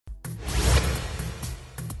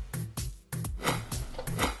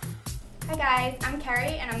guys, I'm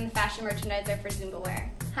Carrie and I'm the fashion merchandiser for Zumbawear.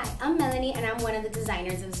 Hi, I'm Melanie and I'm one of the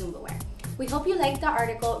designers of Zumbawear. We hope you liked the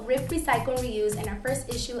article Rip, Recycle, Reuse in our first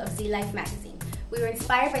issue of Z Life magazine. We were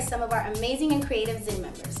inspired by some of our amazing and creative Zin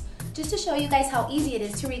members. Just to show you guys how easy it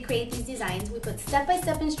is to recreate these designs, we put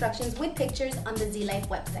step-by-step instructions with pictures on the Z Life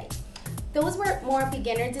website. Those were more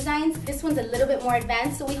beginner designs. This one's a little bit more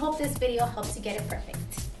advanced, so we hope this video helps you get it perfect.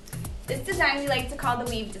 This design we like to call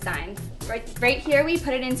the weave design. Right here we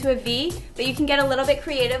put it into a V, but you can get a little bit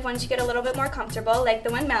creative once you get a little bit more comfortable, like the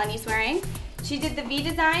one Melanie's wearing. She did the V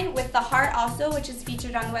design with the heart also, which is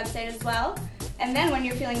featured on the website as well. And then when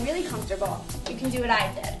you're feeling really comfortable, you can do what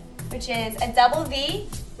I did, which is a double V,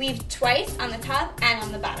 weave twice on the top and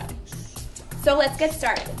on the bottom. So let's get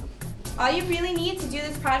started. All you really need to do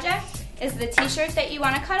this project is the t-shirt that you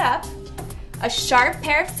want to cut up, a sharp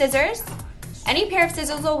pair of scissors. Any pair of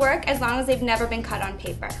scissors will work as long as they've never been cut on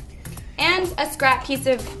paper. And a scrap piece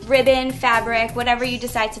of ribbon, fabric, whatever you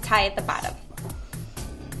decide to tie at the bottom.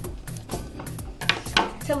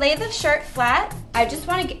 To lay the shirt flat, I just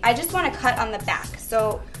want to cut on the back.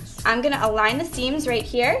 So I'm going to align the seams right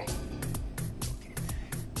here,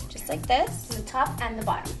 just like this. The top and the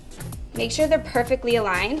bottom. Make sure they're perfectly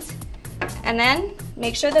aligned, and then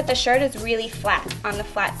make sure that the shirt is really flat on the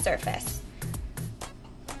flat surface.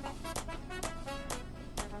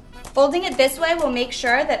 Folding it this way will make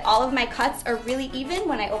sure that all of my cuts are really even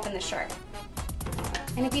when I open the shirt.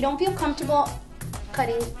 And if you don't feel comfortable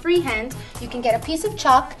cutting freehand, you can get a piece of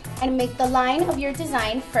chalk and make the line of your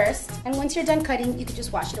design first. And once you're done cutting, you can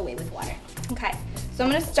just wash it away with water. Okay, so I'm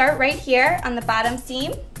going to start right here on the bottom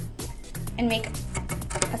seam and make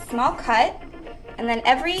a small cut. And then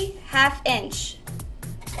every ½ inch,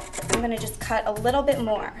 I'm going to just cut a little bit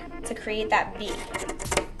more to create that V.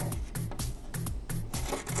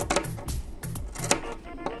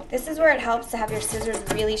 This is where it helps to have your scissors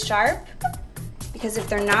really sharp, because if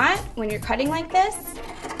they're not, when you're cutting like this,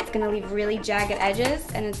 it's going to leave really jagged edges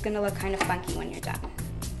and it's going to look kind of funky when you're done.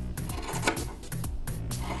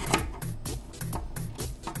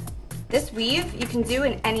 This weave you can do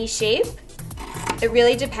in any shape. It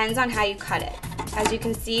really depends on how you cut it. As you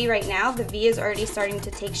can see right now, the V is already starting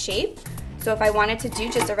to take shape. So if I wanted to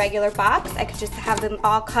do just a regular box, I could just have them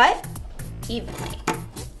all cut evenly.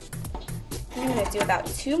 I'm going to do about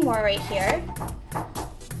 2 more right here.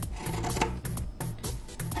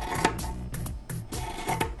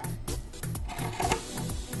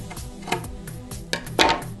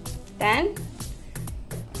 Then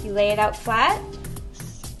you lay it out flat.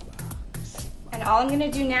 And all I'm going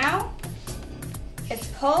to do now is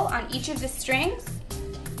pull on each of the strings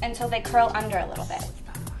until they curl under a little bit.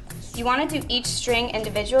 You want to do each string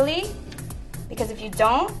individually, because if you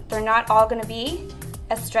don't, they're not all going to be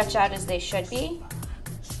as stretched out as they should be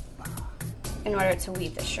in order to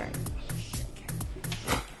weave the shirt.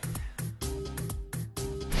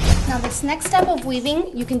 Now this next step of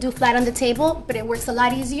weaving, you can do flat on the table, but it works a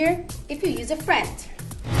lot easier if you use a friend.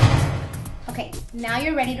 Okay, now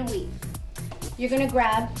you're ready to weave. You're gonna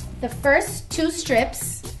grab the first 2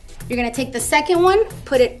 strips. You're gonna take the second one,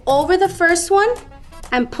 put it over the first one,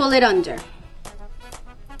 and pull it under.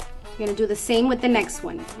 You're gonna do the same with the next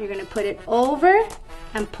one. You're gonna put it over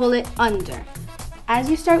and pull it under. As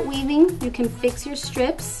you start weaving, you can fix your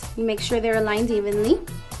strips and make sure they're aligned evenly.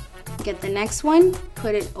 Get the next one,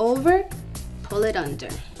 put it over, pull it under.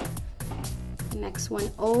 Next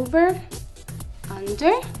one over,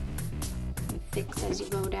 under, and fix as you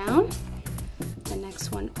go down. The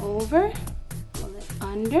next one over, pull it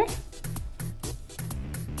under,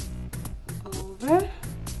 over.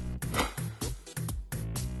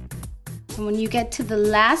 And when you get to the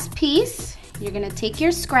last piece, you're gonna take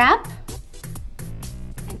your scrap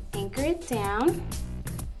and anchor it down.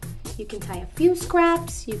 You can tie a few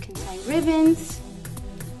scraps, you can tie ribbons.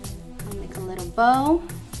 I'll make a little bow.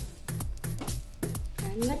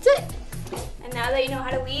 And that's it. And now that you know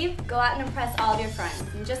how to weave, go out and impress all of your friends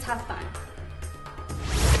and just have fun.